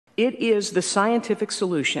It is the scientific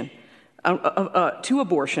solution to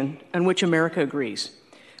abortion on which America agrees.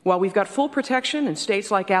 While we've got full protection in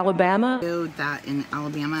states like Alabama. That in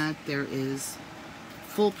Alabama there is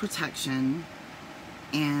full protection,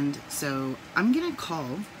 and so I'm gonna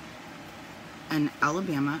call an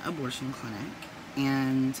Alabama abortion clinic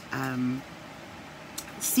and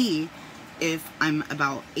see if I'm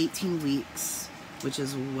about 18 weeks, which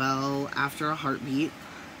is well after a heartbeat,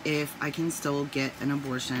 if I can still get an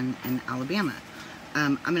abortion in Alabama.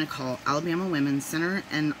 I'm going to call Alabama Women's Center,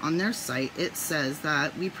 and on their site it says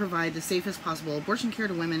that we provide the safest possible abortion care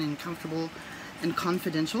to women in comfortable and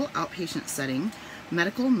confidential outpatient setting.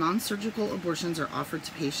 Medical non-surgical abortions are offered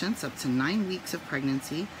to patients up to 9 weeks of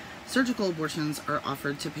pregnancy. Surgical abortions are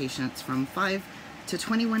offered to patients from 5 to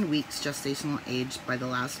 21 weeks gestational age by the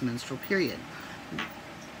last menstrual period.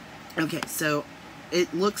 Okay, so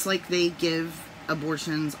it looks like they give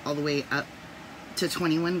abortions all the way up to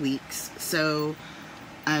 21 weeks. So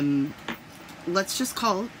let's just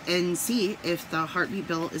call and see if the heartbeat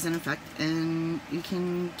bill is in effect and you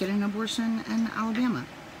can get an abortion in Alabama.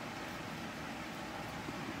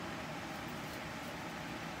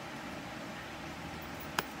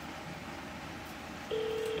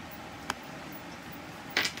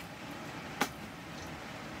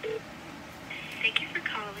 Thank you for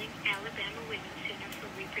calling Alabama Women's Center for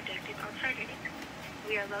Reproductive Alternatives.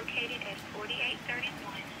 We are located at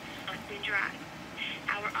 4831 Austin Drive.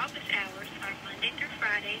 Our office hours are Monday through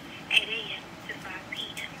Friday, 8 a.m. to 5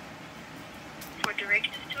 p.m. For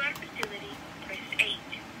directions to our facility, press 8.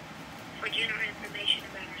 For general information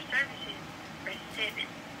about our services, press 7.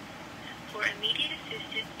 For immediate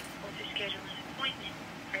assistance or to schedule an appointment,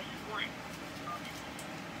 press 1.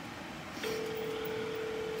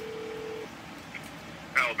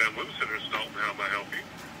 Alabama Women's Center is Dalton. How may I help you?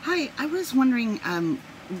 Hi, I was wondering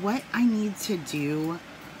what I need to do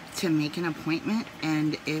to make an appointment,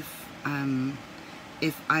 and if I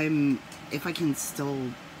can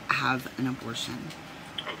still have an abortion.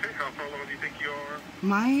 Okay, how far along do you think you are?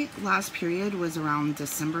 My last period was around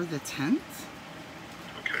December the 10th.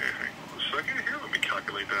 Okay, hang on a second here. Let me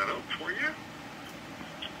calculate that out for you. Let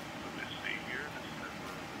me see here. December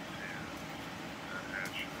the 10th. That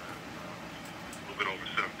has you a little bit over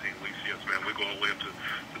 17 weeks. Yes, ma'am. We go all the way up to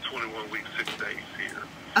 21 weeks, 6 days here.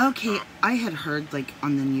 Okay, I had heard like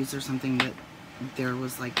on the news or something that there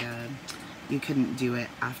was like you couldn't do it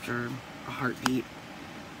after a heartbeat.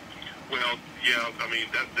 Well, yeah, I mean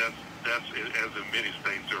that's as in many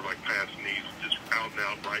states there are like past needs, just out and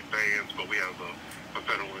out right bans, but we have a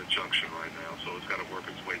federal injunction right now, so it's got to work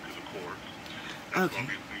its way through the courts. It's going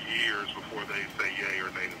to be years before they say yay or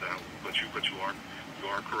nay to that one, but you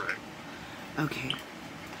are correct. Okay.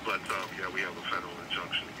 But yeah, we have a federal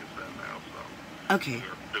injunction against that now, so. Okay.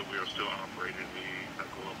 We are still operating the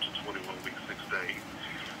go up to 21 weeks, 6 days.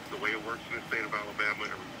 The way it works in the state of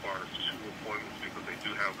Alabama, it requires 2 appointments because they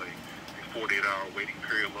do have a 48-hour waiting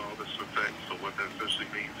period law that's in effect. So what that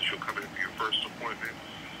essentially means is you'll come in for your first appointment.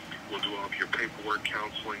 We'll do all of your paperwork,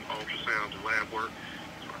 counseling, ultrasound, and lab work.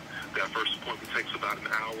 That first appointment takes about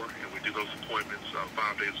an hour, and we do those appointments 5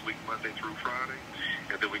 days a week, Monday through Friday.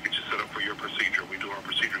 And then we get you set up for your procedure. We do our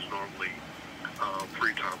procedures normally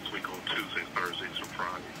 3 times a week on Tuesdays, Thursdays, or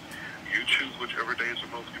Fridays. You choose whichever days are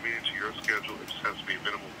most convenient to your schedule. It just has to be a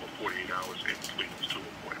minimum of 48 hours in between those 2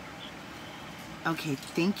 appointments. Okay,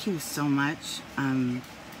 thank you so much. I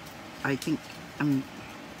think I'm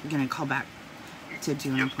gonna call back to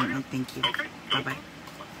do an appointment. Thank you. Okay. Bye-bye.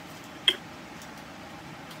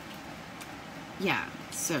 Yeah,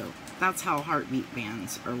 so that's how heartbeat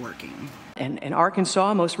bans are working. And in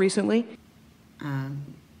Arkansas, most recently.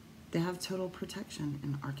 They have total protection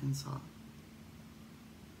in Arkansas.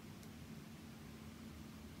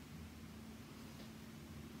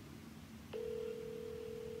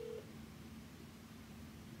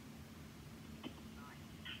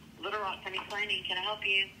 Little Rock County Planning, can I help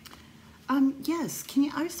you? Yes,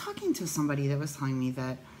 I was talking to somebody that was telling me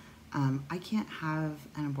that I can't have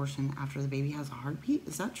an abortion after the baby has a heartbeat.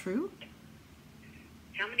 Is that true?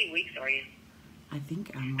 How many weeks are you? I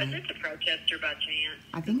think I'm Is like, this a protester by chance?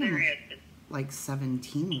 I think I'm There is. like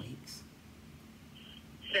 17 weeks.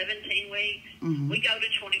 17 weeks? Mm-hmm. We go to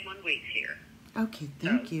 21 weeks here. Okay,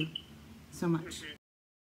 thank you so much.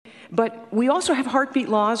 But we also have heartbeat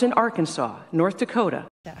laws in Arkansas, North Dakota.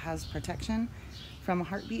 That has protection from a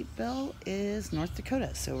heartbeat bill is North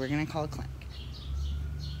Dakota, so we're going to call a clinic.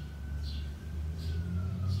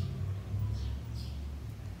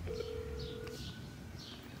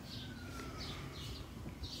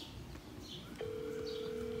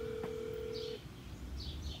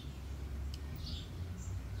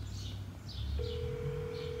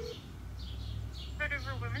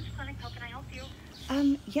 Women's Clinic. How can I help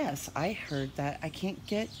you? Yes, I heard that I can't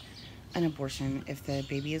get an abortion if the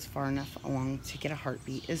baby is far enough along to get a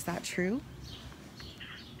heartbeat. Is that true?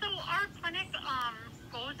 So our clinic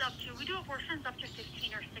goes up to, we do abortions up to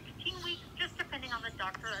 15 or 16 weeks, just depending on the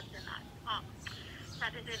doctor that's in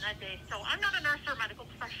that is in that day. So I'm not a nurse or medical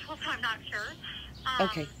professional, so I'm not sure.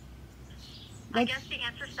 Okay. I guess the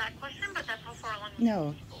answer to that question, but that's how far along.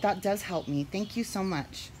 No, that does help me. Thank you so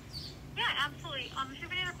much. Yeah, absolutely. If you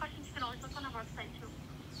have any other questions, you can always look on our website too.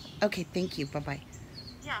 Okay, thank you. Bye-bye.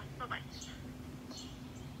 Yeah, bye-bye.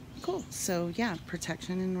 Cool. So, yeah,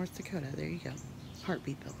 protection in North Dakota. There you go.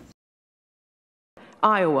 Heartbeat bill.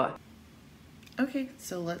 Iowa. Okay,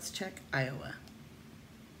 so let's check Iowa.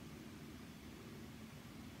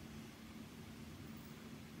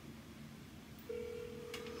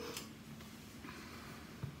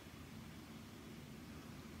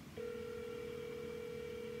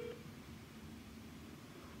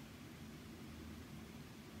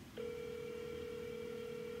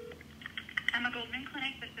 I'm a Goldman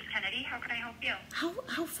Clinic. This is Kennedy. How can I help you?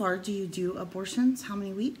 How far do you do abortions? How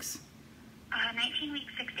many weeks? 19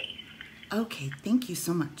 weeks, 6 days. Okay, thank you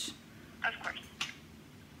so much. Of course.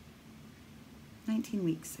 19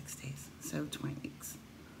 weeks, 6 days, so 20 weeks.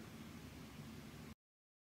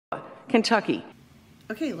 Kentucky.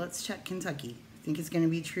 Okay, let's check Kentucky. I think it's going to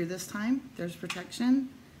be true this time. There's protection.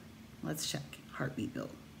 Let's check heartbeat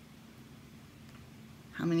bill.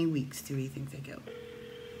 How many weeks do we think they go?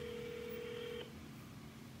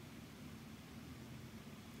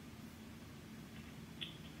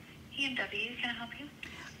 EMW, can I help you?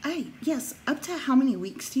 Yes, up to how many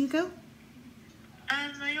weeks do you go?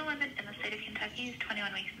 The legal limit in the state of Kentucky is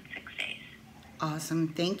 21 weeks and 6 days. Awesome,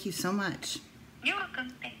 thank you so much. You're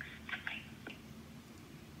welcome. Thanks. Bye.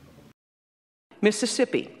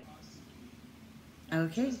 Mississippi.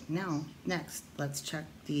 Okay, now, next, let's check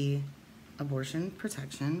the abortion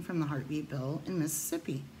protection from the heartbeat bill in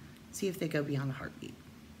Mississippi. See if they go beyond the heartbeat.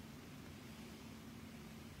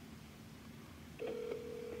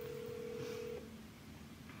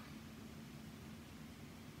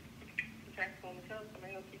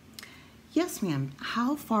 Yes, ma'am.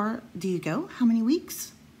 How far do you go? How many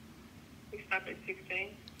weeks? We stop at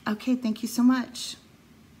 16. Okay, thank you so much.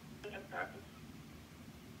 No problem.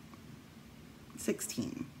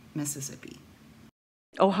 16, Mississippi,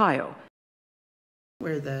 Ohio.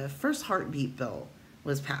 where the first heartbeat bill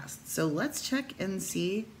was passed. So let's check and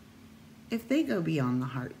see if they go beyond the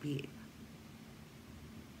heartbeat.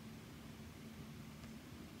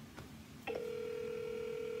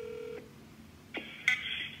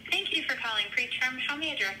 Thank you for calling Preterm. How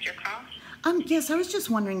may I direct your call? Yes, I was just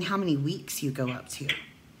wondering how many weeks you go up to.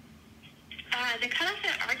 The cutoff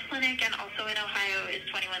at our clinic and also in Ohio is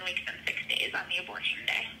 21 weeks and 6 days on the abortion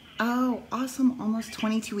day. Oh, awesome. Almost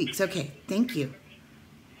 22 weeks. Okay, thank you.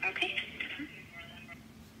 Okay.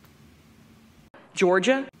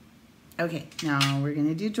 Georgia. Okay, now we're going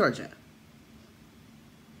to do Georgia.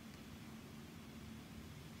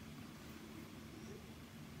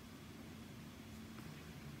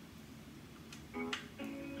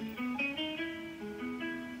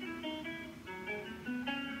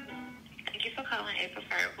 Thank you for calling April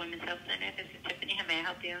Fire Women's Health Center. This is Tiffany. How may I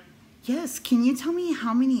help you? Yes, can you tell me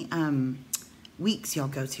how many weeks y'all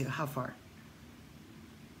go to? How far?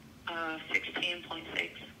 16.6.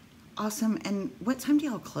 Awesome. And what time do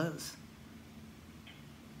y'all close?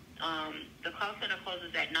 The call center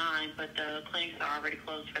closes at 9, but the clinics are already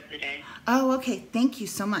closed for the day. Oh, okay. Thank you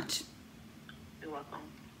so much. You're welcome.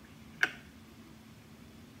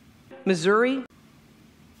 Missouri.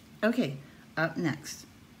 Okay, up next.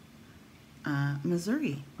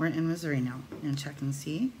 Missouri. We're in Missouri now. I'm going to check and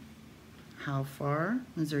see how far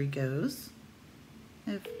Missouri goes,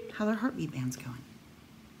 how their heartbeat band's going.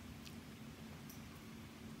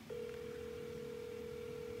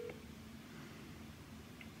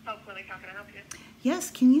 Health Clinic, how can I help you? Yes,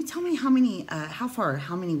 can you tell me how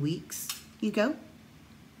many weeks you go?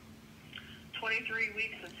 23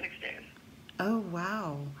 weeks and 6 days. Oh,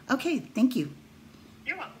 wow. Okay, thank you.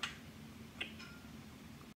 You're welcome.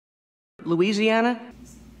 Louisiana.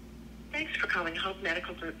 Thanks for calling Hope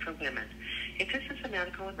Medical Group for Women. If this is a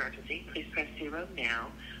medical emergency, please press 0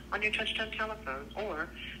 now on your touch-tone telephone or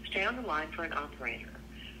stay on the line for an operator.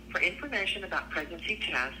 For information about pregnancy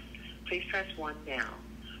tests, please press 1 now.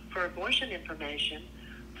 For abortion information,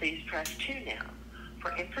 please press 2 now.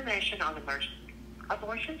 For information on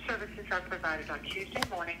abortion services are provided on Tuesday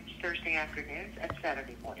mornings, Thursday afternoons, and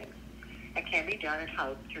Saturday mornings, and can be done at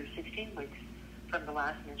Hope through 16 weeks from the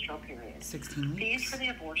last menstrual period. 16 Fees weeks. for the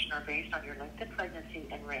abortion are based on your length of pregnancy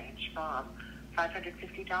and range from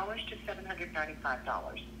 $550 to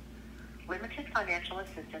 $795. Limited financial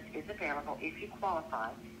assistance is available if you qualify,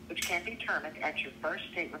 which can be determined at your first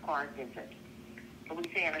state-required visit.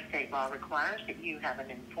 Louisiana state law requires that you have an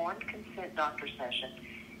informed consent doctor session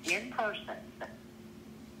in person.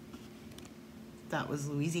 That was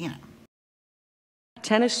Louisiana.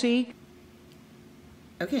 Tennessee.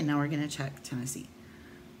 Okay, now we're going to check Tennessee.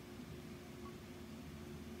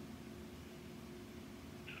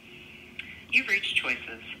 You've reached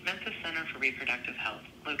Choices, Memphis Center for Reproductive Health,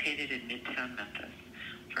 located in Midtown Memphis.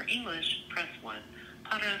 For English, press 1.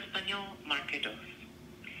 Para Español, marque dos.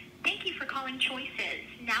 Thank you for calling Choices,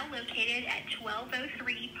 now located at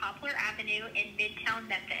 1203 Poplar Avenue in Midtown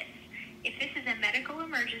Memphis. If this is a medical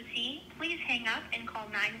emergency, please hang up and call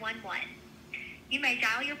 911. You may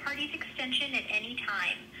dial your party's extension at any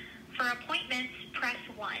time. For appointments, press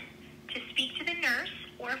 1. To speak to the nurse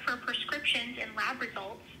or for prescriptions and lab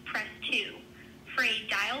results, press 2. For a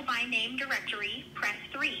dial by name directory, press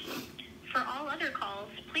 3. For all other calls,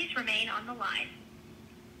 please remain on the line.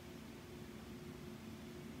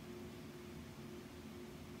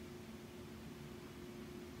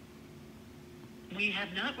 We have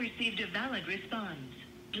not received a valid response.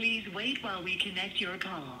 Please wait while we connect your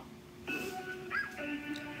call.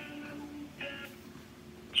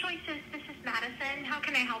 Choices, this is Madison. How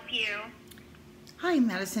can I help you? Hi,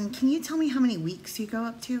 Madison. Can you tell me how many weeks you go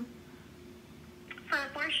up to? For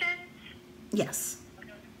abortions? Yes.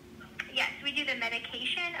 Yes, we do the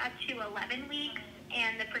medication up to 11 weeks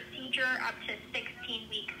and the procedure up to 16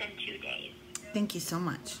 weeks and 2 days. Thank you so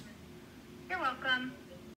much. You're welcome.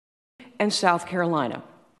 And South Carolina.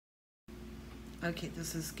 Okay,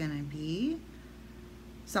 this is going to be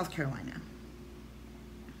South Carolina.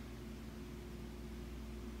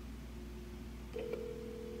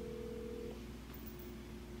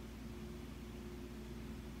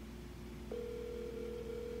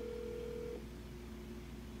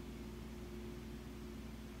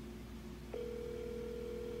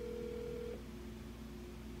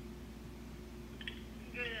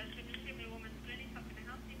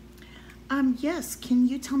 Yes, can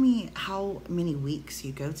you tell me how many weeks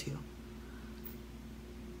you go to?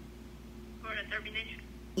 For a termination,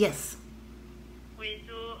 Yes, we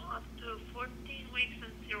do up to 14 weeks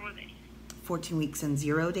and 0 days. 14 weeks and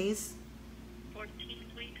 0 days. 14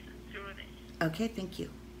 weeks and 0 days. Okay, thank you.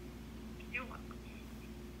 You're welcome.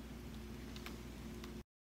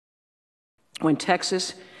 When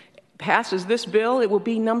Texas passes this bill, it will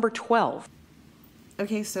be number 12.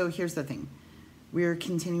 Okay, so here's the thing. We're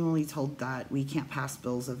continually told that we can't pass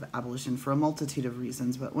bills of abolition for a multitude of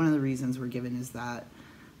reasons, but one of the reasons we're given is that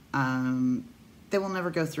they will never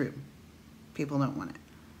go through. People don't want it.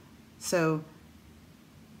 So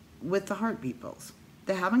with the heartbeat bills,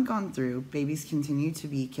 they haven't gone through. Babies continue to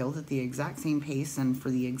be killed at the exact same pace and for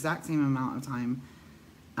the exact same amount of time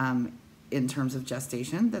in terms of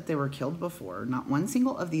gestation that they were killed before. Not one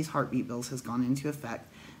single of these heartbeat bills has gone into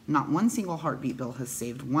effect. Not one single heartbeat bill has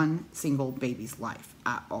saved one single baby's life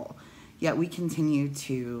at all. Yet we continue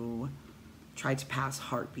to try to pass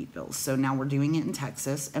heartbeat bills. So now we're doing it in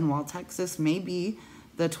Texas. And while Texas may be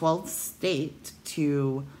the 12th state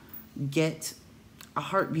to get a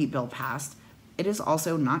heartbeat bill passed, it is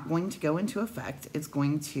also not going to go into effect. It's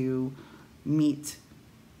going to meet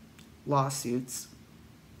lawsuits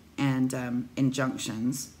and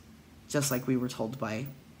injunctions, just like we were told by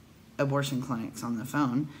abortion clinics on the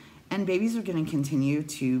phone, and babies are going to continue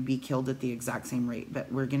to be killed at the exact same rate.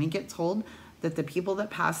 But we're going to get told that the people that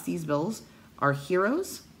pass these bills are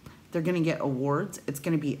heroes. They're going to get awards. It's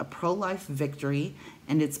going to be a pro-life victory,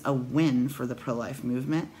 and it's a win for the pro-life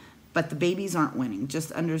movement. But the babies aren't winning.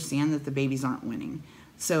 Just understand that the babies aren't winning.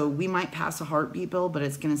 So we might pass a heartbeat bill, but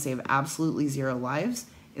it's going to save absolutely 0 lives.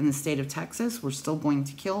 In the state of Texas, we're still going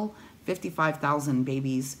to kill 55,000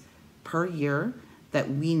 babies per year that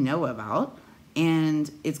we know about, and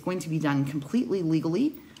it's going to be done completely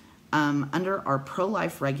legally under our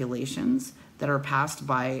pro-life regulations that are passed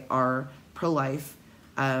by our pro-life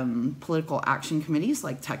political action committees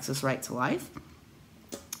like Texas Right to Life.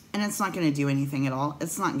 And it's not going to do anything at all.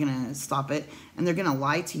 It's not going to stop it. And they're going to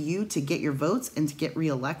lie to you to get your votes and to get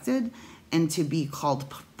reelected and to be called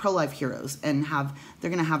pro-life heroes. And they're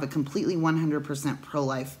going to have a completely 100%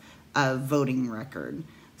 pro-life voting record,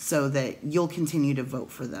 so that you'll continue to vote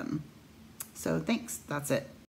for them. So thanks. That's it.